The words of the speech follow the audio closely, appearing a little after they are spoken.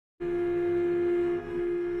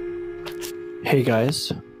Hey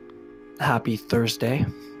guys, happy Thursday.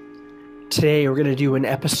 Today we're going to do an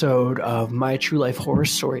episode of My True Life Horror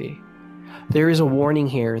Story. There is a warning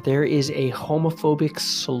here. There is a homophobic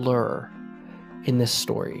slur in this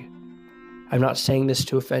story. I'm not saying this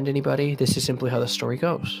to offend anybody. This is simply how the story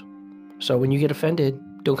goes. So when you get offended,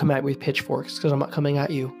 don't come at me with pitchforks because I'm not coming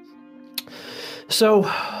at you. So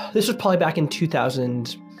this was probably back in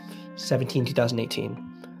 2017, 2018.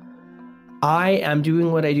 I am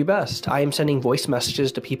doing what I do best. I am sending voice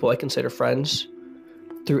messages to people I consider friends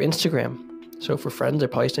through Instagram. So for friends, I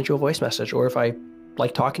probably sent you a voice message. Or if I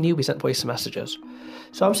like talking to you, we sent voice messages.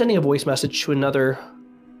 So I'm sending a voice message to another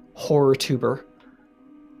horror tuber.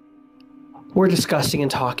 We're discussing and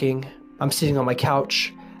talking. I'm sitting on my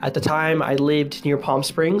couch. At the time, I lived near Palm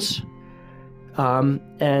Springs. And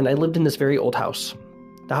I lived in this very old house.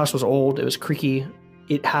 The house was old. It was creaky.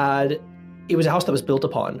 It was a house that was built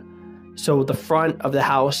upon. So the front of the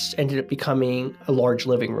house ended up becoming a large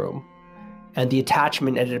living room, and the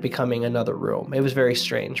attachment ended up becoming another room. It was very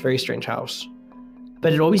strange house.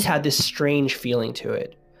 But it always had this strange feeling to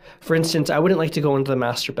it. For instance, I wouldn't like to go into the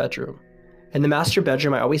master bedroom. In the master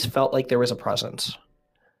bedroom, I always felt like there was a presence.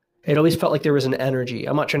 It always felt like there was an energy.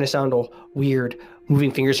 I'm not trying to sound all weird,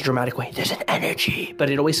 moving fingers in a dramatic way. There's an energy. But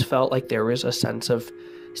it always felt like there was a sense of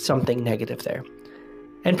something negative there.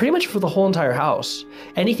 And pretty much for the whole entire house,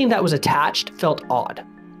 anything that was attached felt odd.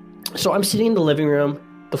 So I'm sitting in the living room,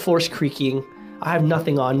 the floor's creaking, I have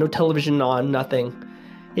nothing on, no television on, nothing.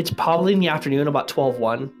 It's probably in the afternoon, about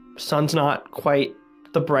 12:01. Sun's not quite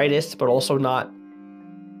the brightest, but also not,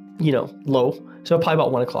 low. So probably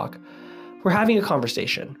about 1 o'clock. We're having a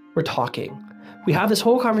conversation. We're talking. We have this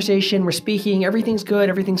whole conversation, we're speaking, everything's good,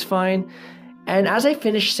 everything's fine. And as I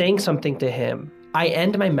finish saying something to him, I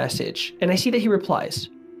end my message and I see that he replies.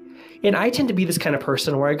 And I tend to be this kind of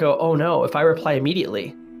person where I go, oh no, if I reply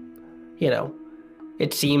immediately,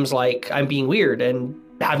 it seems like I'm being weird and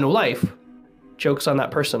have no life. Joke's on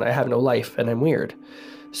that person. I have no life and I'm weird.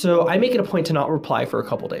 So I make it a point to not reply for a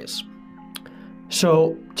couple days.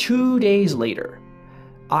 So 2 days later,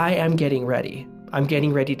 I am getting ready. I'm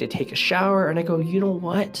getting ready to take a shower and I go, you know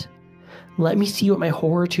what? Let me see what my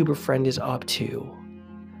horror tuber friend is up to.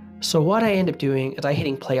 So what I end up doing is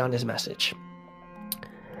hitting play on his message.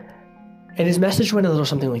 And his message went a little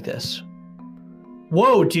something like this.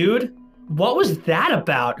 Whoa, dude, what was that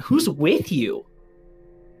about? Who's with you?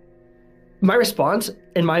 My response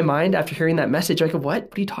in my mind after hearing that message, I go, what?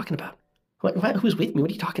 What are you talking about? What? Who's with me?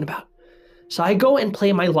 What are you talking about? So I go and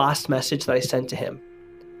play my last message that I sent to him.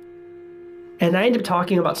 And I end up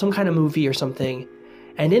talking about some kind of movie or something.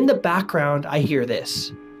 And in the background, I hear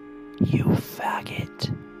this. You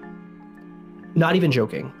faggot. Not even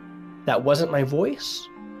joking. That wasn't my voice.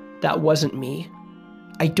 That wasn't me.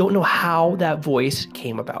 I don't know how that voice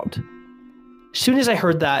came about. As soon as I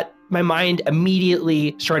heard that, my mind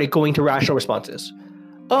immediately started going to rational responses.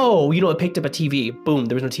 Oh, it picked up a TV. Boom,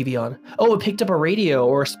 there was no TV on. Oh, it picked up a radio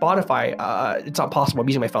or a Spotify. It's not possible. I'm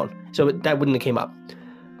using my phone. So that wouldn't have came up.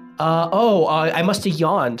 I must have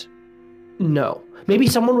yawned. No. Maybe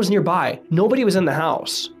someone was nearby. Nobody was in the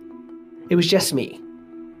house. It was just me.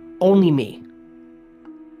 Only me.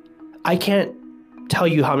 I can't tell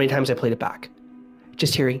you how many times I played it back.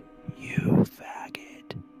 Just hearing, you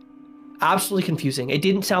faggot. Absolutely confusing. It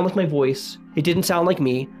didn't sound like my voice. It didn't sound like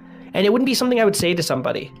me. And it wouldn't be something I would say to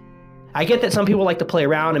somebody. I get that some people like to play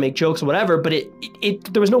around and make jokes or whatever, but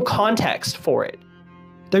there was no context for it.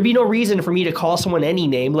 There'd be no reason for me to call someone any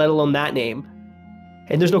name, let alone that name.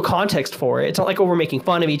 And there's no context for it. It's not like, we're making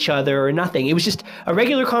fun of each other or nothing. It was just a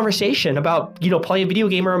regular conversation about, playing a video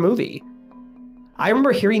game or a movie. I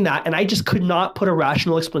remember hearing that and I just could not put a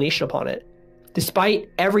rational explanation upon it. Despite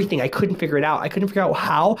everything, I couldn't figure it out. I couldn't figure out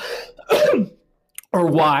how or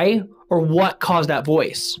why or what caused that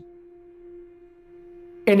voice.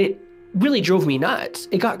 And it really drove me nuts.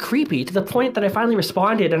 It got creepy to the point that I finally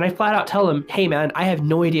responded and I flat out tell him, hey man, I have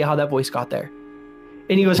no idea how that voice got there.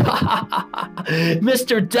 And he goes,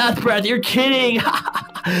 Mr. Death Breath, you're kidding.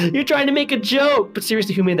 You're trying to make a joke. But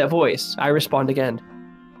seriously, who made that voice? I respond again.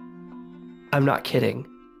 I'm not kidding.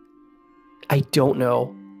 I don't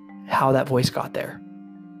know how that voice got there.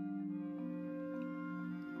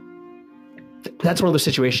 That's one of those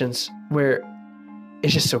situations where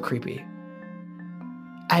it's just so creepy.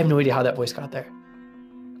 I have no idea how that voice got there.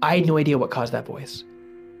 I had no idea what caused that voice.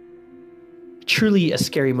 Truly a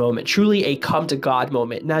scary moment. Truly a come to God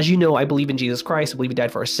moment. And as you know, I believe in Jesus Christ. I believe he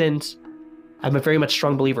died for our sins. I'm a very much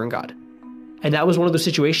strong believer in God. And that was one of those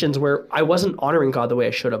situations where I wasn't honoring God the way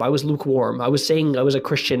I should have. I was lukewarm. I was saying I was a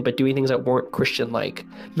Christian, but doing things that weren't Christian-like,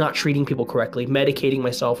 not treating people correctly, medicating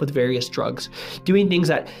myself with various drugs, doing things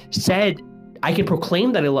that said I can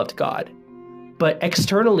proclaim that I loved God, but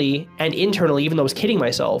externally and internally, even though I was kidding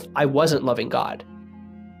myself, I wasn't loving God.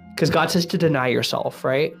 Because God says to deny yourself,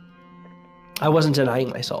 right? I wasn't denying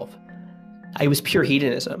myself. I was pure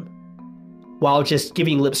hedonism while just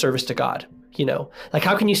giving lip service to God, you know? Like,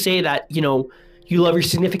 how can you say that, you know, you love your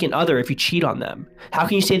significant other if you cheat on them? How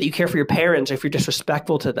can you say that you care for your parents if you're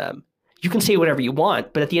disrespectful to them? You can say whatever you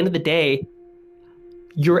want, but at the end of the day,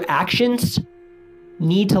 your actions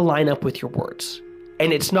need to line up with your words.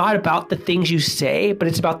 And it's not about the things you say, but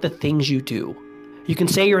it's about the things you do. You can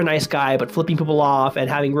say you're a nice guy, but flipping people off and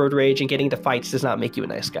having road rage and getting into fights does not make you a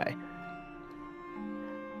nice guy.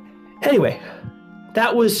 Anyway,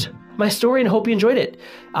 that was my story, and I hope you enjoyed it.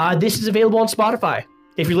 This is available on Spotify.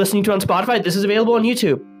 If you're listening to it on Spotify, this is available on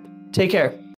YouTube. Take care.